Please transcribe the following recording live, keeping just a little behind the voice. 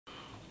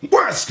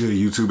What's good,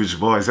 YouTube? It's your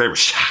boy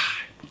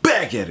Rashod,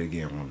 back at it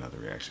again with another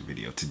reaction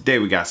video. Today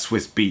we got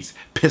Swizz Beatz,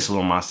 Pistol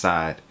on My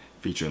Side,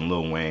 featuring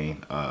Lil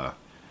Wayne.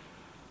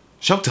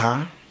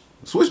 Showtime.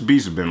 Swizz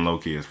Beatz has been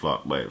low-key as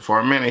fuck, but for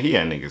a minute he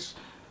had niggas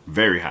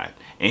very hot.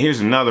 And here's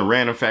another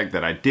random fact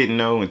that I didn't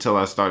know until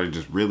I started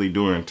just really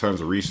doing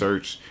tons of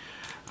research.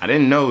 I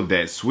didn't know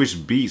that Swizz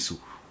Beatz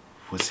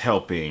was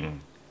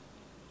helping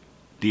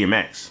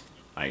DMX,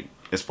 like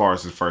as far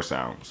as his first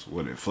albums.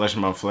 What it, Flesh of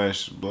My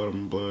Flesh, Blood of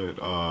My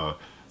Blood,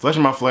 Flesh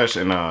of My Flesh,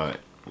 and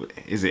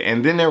is it?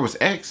 And then there was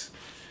X.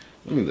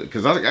 Let me look,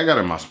 cause I got it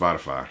on my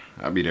Spotify.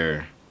 I'll be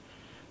there.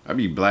 I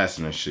be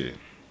blasting that shit.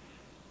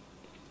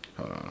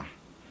 Let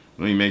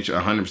me make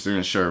sure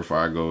 100% sure before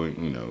I go,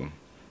 and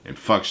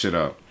fuck shit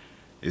up.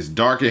 It's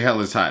dark as hell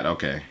is hot.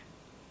 Okay,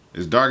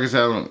 it's dark as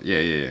hell.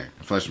 Yeah.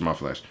 Flesh of My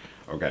Flesh.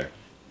 Okay.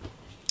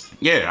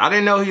 Yeah, I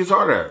didn't know he was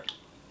hard at it.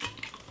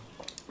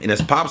 And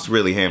his pops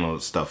really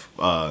handled stuff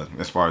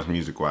as far as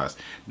music wise.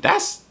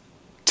 That's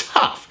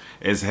tough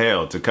as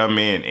hell to come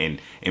in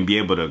and be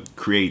able to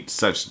create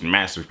such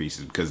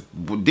masterpieces, because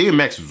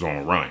DMX was on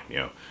a run,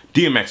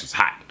 DMX was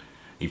hot.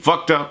 He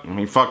fucked up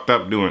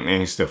doing,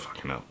 and he's still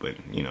fucking up, but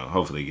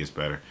hopefully it gets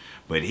better.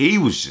 But he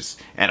was just,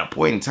 at a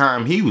point in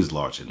time, he was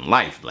larger than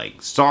life.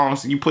 Like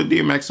songs, you put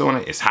DMX on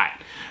it, it's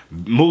hot.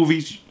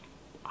 Movies,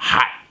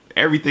 hot.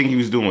 Everything he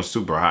was doing was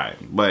super hot.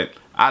 But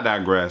I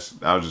digress.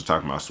 I was just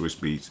talking about Swizz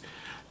Beatz.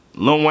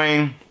 Lil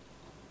Wayne,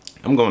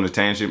 I'm going to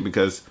tangent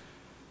because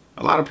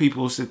a lot of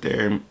people sit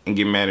there and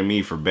get mad at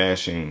me for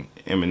bashing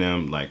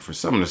Eminem, like for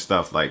some of the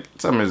stuff, like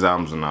some of his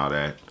albums and all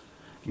that.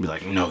 Be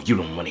like, no, you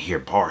don't want to hear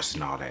bars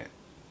and all that.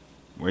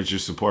 Where's your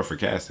support for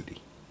Cassidy?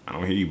 I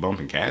don't hear you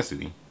bumping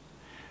Cassidy.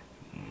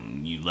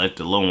 You left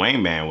the Lil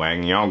Wayne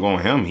bandwagon, y'all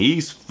going him.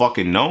 He's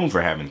fucking known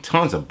for having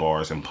tons of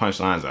bars and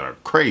punchlines that are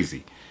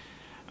crazy.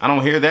 I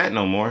don't hear that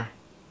no more.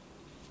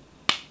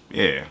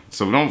 Yeah,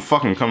 so don't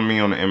fucking come to me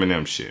on the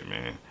Eminem shit,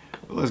 man.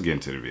 But let's get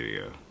into the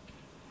video.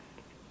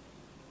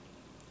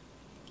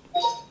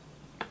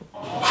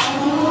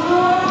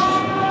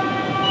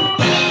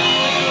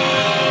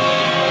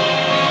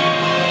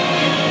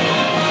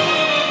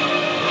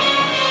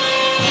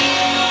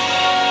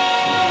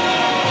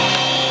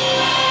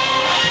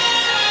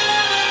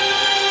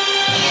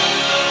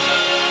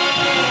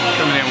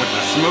 Coming in with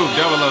the smooth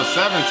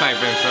 007 type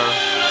intro.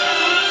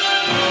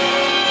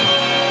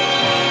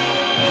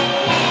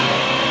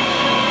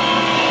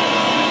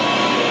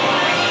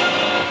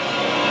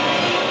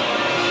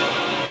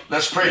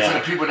 Let's pray for the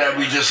people that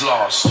we just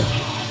lost.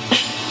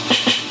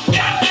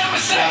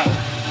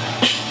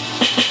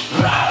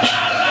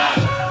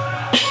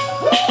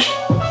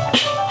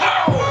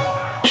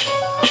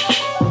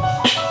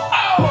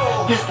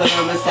 Pistol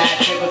on my side,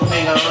 trigger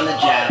finger on the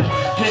job.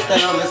 Pistol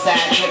on my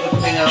side, trigger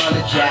finger on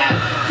the job.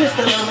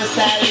 Pistol on my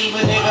side, leave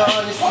a nigga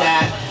on the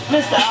side.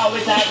 Mister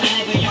always have a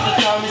nigga, you can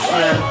call me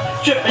Slim.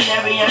 Trippin'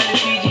 every on the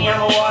Fiji, I'm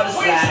a water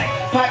slide.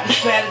 Pockets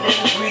fatter than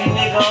a greedy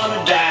nigga on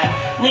the dive.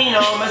 Nina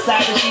on my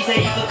side, but she say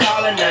you could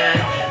call her 9.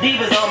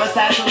 Divas on my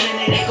side, so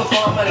many they could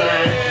form a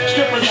line.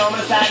 Strippers on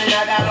my side, and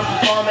I got them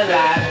performing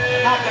live.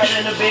 Hot girl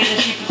in the bed,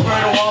 and she prefer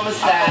the warmer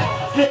side.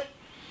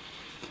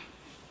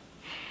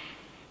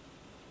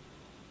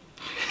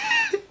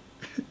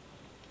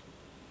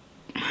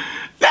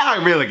 Now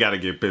I really gotta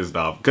get pissed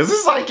off, because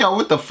it's like, yo,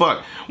 what the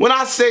fuck? When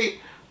I say,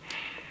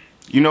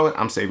 you know what?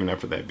 I'm saving that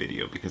for that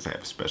video because I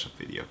have a special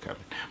video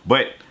coming.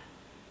 But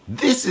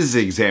this is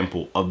an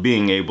example of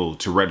being able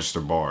to register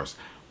bars.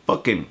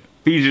 Fucking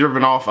feet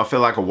dripping off. I feel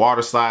like a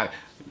water slide.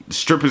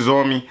 Strippers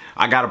on me.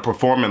 I gotta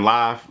perform it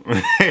live.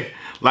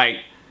 Like,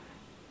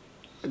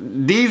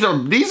 these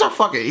are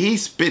fucking, he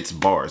spits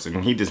bars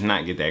and he does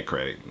not get that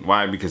credit.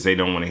 Why? Because they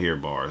don't want to hear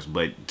bars,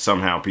 but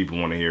somehow people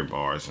want to hear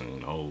bars,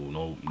 and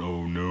no.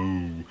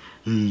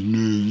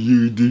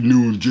 You're the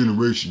new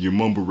generation, you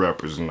mumble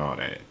rappers and all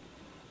that.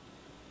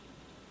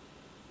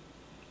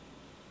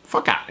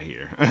 Fuck out of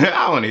here. I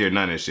don't want to hear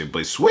none of this shit.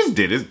 But Swizz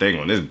did his thing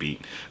on this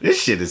beat.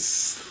 This shit is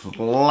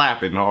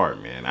slapping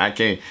hard, man. I'm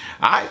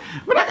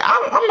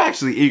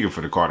actually eager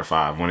for the Carter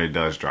 5 when it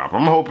does drop.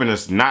 I'm hoping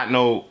it's not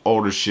no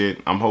older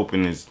shit. I'm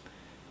hoping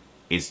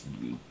it's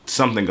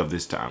something of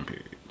this time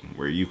period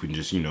where you can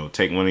just,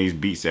 take one of these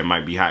beats that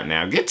might be hot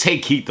now. Get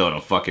Take Keith on a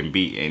fucking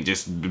beat and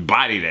just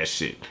body that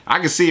shit. I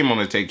can see him on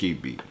the Take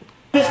Keith beat.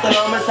 Pistol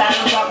on my side,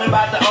 I'm talking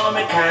about the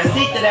army kind.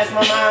 See that that's my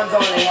mom's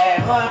only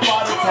had her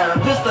all the time.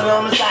 Pistol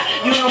on my side,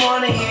 you don't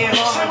wanna hear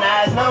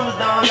harmonized. Numbers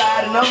don't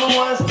lie, the number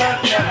one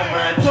stunt, never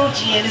mind.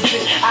 Tunchi in this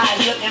bitch, eyes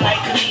looking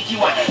like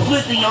Kanichiwa.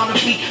 Swizzy on the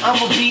beat,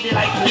 I'ma beat it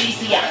like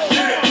Policia.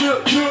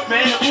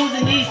 Man, I'm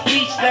losing these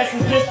speech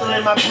lessons. Pistol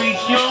in my briefs,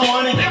 you don't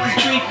wanna get this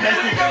brief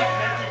message.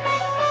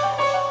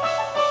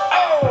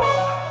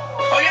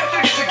 Oh, y'all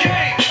think it's a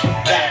game?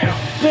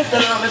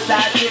 Pistol on my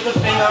side, trigger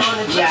finger on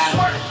the job.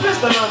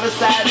 Pistol on my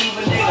side, leave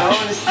a nigga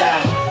on the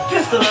side.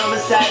 Pistol on my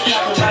side,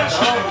 talking about the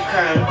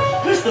overcurrent.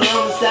 Pistol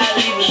on my side,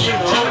 leave a nigga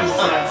on the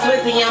side.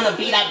 Swizzy on the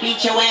beat, I beat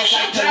beat your ass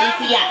like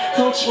Felicia.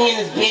 Tunchi in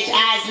his bitch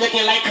eyes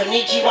looking like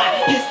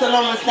Konnichiwa. Pistol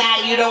on my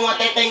side, you don't want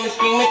that thing to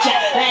scream at ya.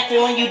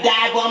 Laughing when you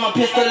die, boy, I'm a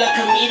pistol a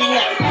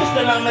comedian.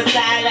 Pistol on my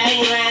side, I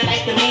ain't lying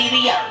like the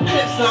media.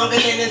 Clips longer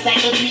than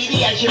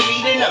encyclopedias, you're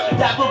reading them.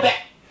 Double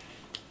back.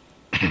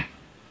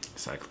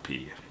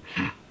 Encyclopedia.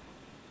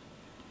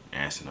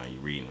 Asking, are you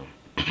reading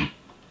them?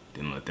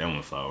 Didn't let that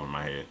one fall over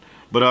my head.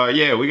 But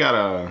yeah, we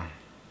got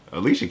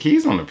Alicia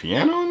Keys on the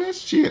piano on this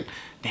shit.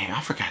 Damn,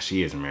 I forgot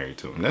she is married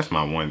to him. That's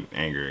my one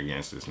anger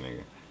against this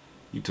nigga.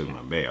 You took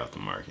my bae off the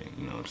market.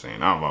 You know what I'm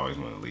saying? I've always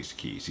wanted Alicia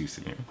Keys. She was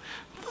sitting there.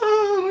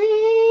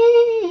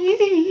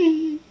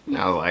 And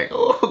I was like,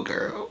 oh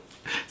girl,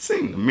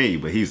 sing to me.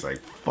 But he's like,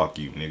 fuck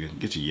you, nigga.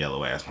 Get your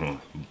yellow ass home.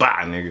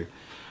 Bye, nigga.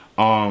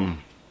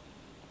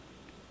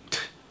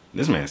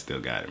 This man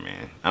still got it,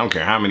 man. I don't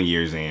care how many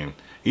years in.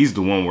 He's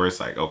the one where it's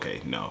like,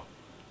 okay, no.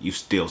 You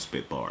still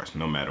spit bars,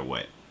 no matter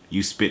what.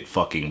 You spit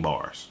fucking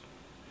bars.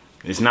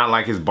 It's not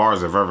like his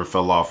bars have ever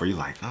fell off where you're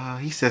like, oh,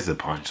 he says a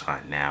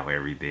punchline now,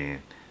 everything.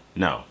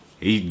 No,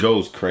 he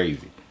goes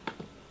crazy.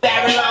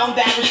 Barrel long,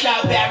 barrel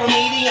short, barrel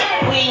medium.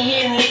 We ain't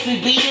hitting this, we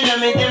beating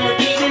them and then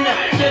repeating them.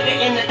 Sugar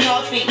in the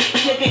coffee,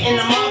 sugar in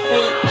the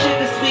morphine.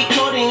 Sugar sweet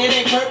coating, it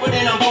ain't purple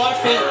than I'm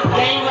morphine.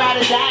 Gang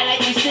ride or die like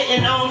we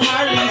sitting on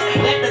Harleys.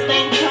 Let the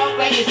thing talk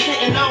like it's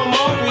sitting on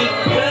Maury.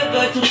 Good,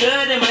 good, too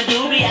good in my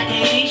doobie. I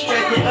can't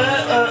de-stress it.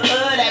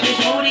 That bitch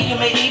booty, you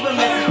may leave a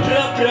message.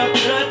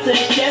 To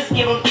the chest,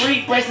 give him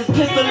 3 braces.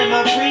 Pistol in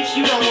my briefs,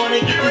 you don't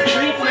wanna get this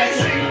brief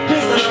message.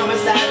 Pistol on my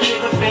side,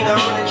 trigger finger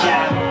on the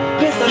job.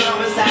 Pistol on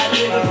my side,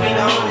 trigger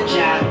finger on the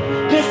job.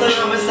 Pistol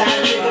on my side,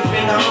 trigger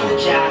finger on the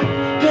job.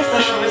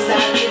 Pistol on my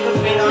side, trigger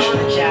finger on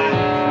the job.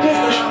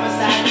 Pistol on my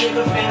side,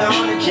 trigger finger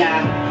on the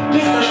job.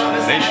 Pistol on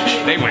my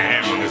side, they went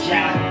ham on this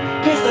job.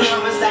 Pistol on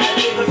my side,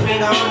 trigger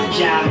finger on the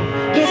job.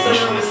 Pistol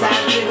on my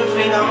side, trigger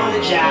finger on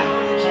the job.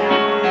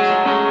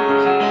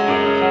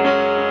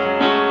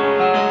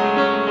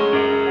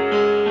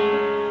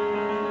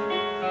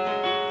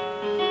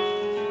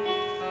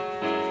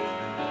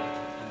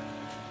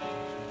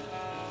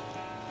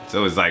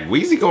 So it's like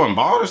Weezy going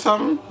bald or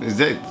something? Is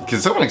that? Can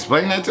someone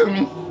explain that to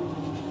me?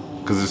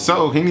 Cause if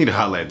so, he need to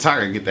holler at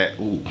Tiger and get that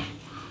ooh.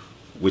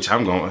 Which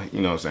I'm going,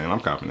 you know what I'm saying?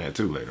 I'm copping that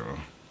too later on.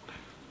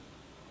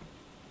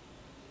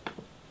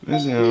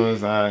 This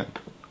is like,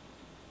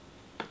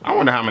 I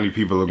wonder how many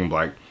people are gonna be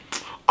like,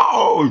 I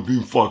always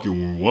been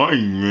fucking with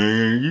Wayne,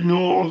 man. You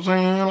know what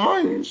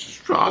I'm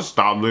saying? I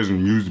stopped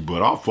listening to music,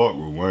 but I fuck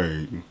with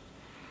Wayne.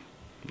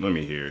 Let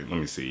me hear it. Let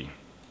me see.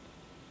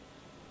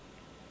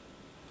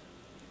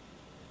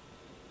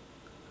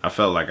 I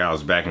felt like I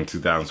was back in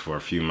 2000 for a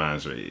few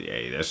months.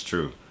 Hey, that's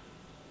true.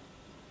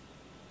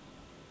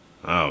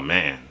 Oh,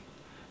 man.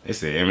 They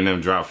said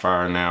Eminem dropped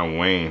fire now.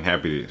 Wayne,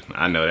 happy to...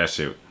 I know that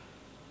shit.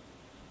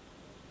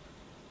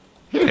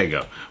 Here they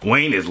go.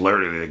 Wayne is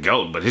literally the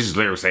GOAT, but his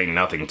lyrics ain't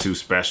nothing too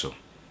special.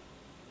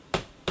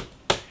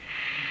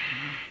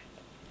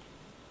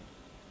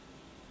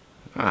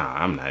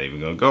 I'm not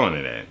even going to go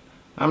into that.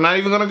 I'm not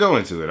even going to go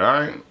into it,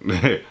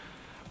 alright?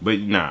 But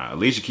nah,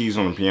 Alicia Keys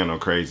on the piano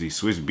crazy.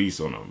 Swizz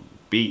Beatz on the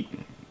beat.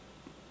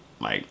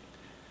 Like,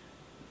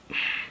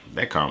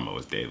 that combo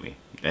is deadly.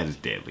 That is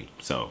deadly.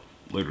 So,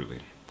 literally,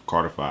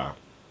 Carter 5.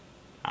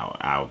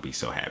 I'll be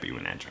so happy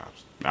when that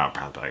drops. I'll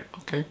probably be like,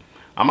 okay.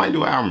 I might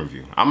do an album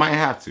review. I might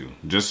have to.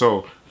 Just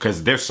so,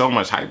 because there's so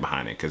much hype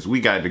behind it. Because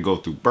we got to go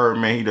through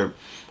Birdman.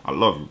 I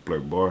love you,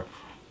 Playboy,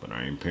 but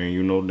I ain't paying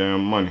you no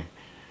damn money.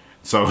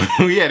 So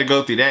we had to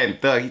go through that,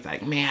 and Thug, he's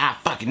like, man, I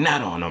fucking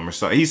nut on him or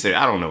something. He said,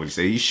 I don't know what he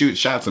said. He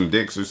shot some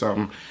dicks or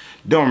something.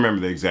 Don't remember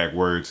the exact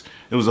words.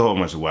 It was a whole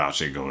bunch of wild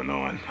shit going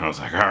on. I was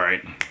like, all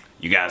right,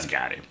 you guys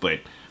got it.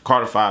 But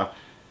Carter 5,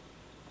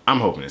 I'm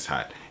hoping it's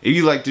hot. If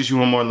you like this, you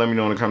want more, let me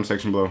know in the comment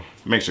section below.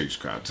 Make sure you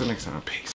subscribe. Till next time, peace.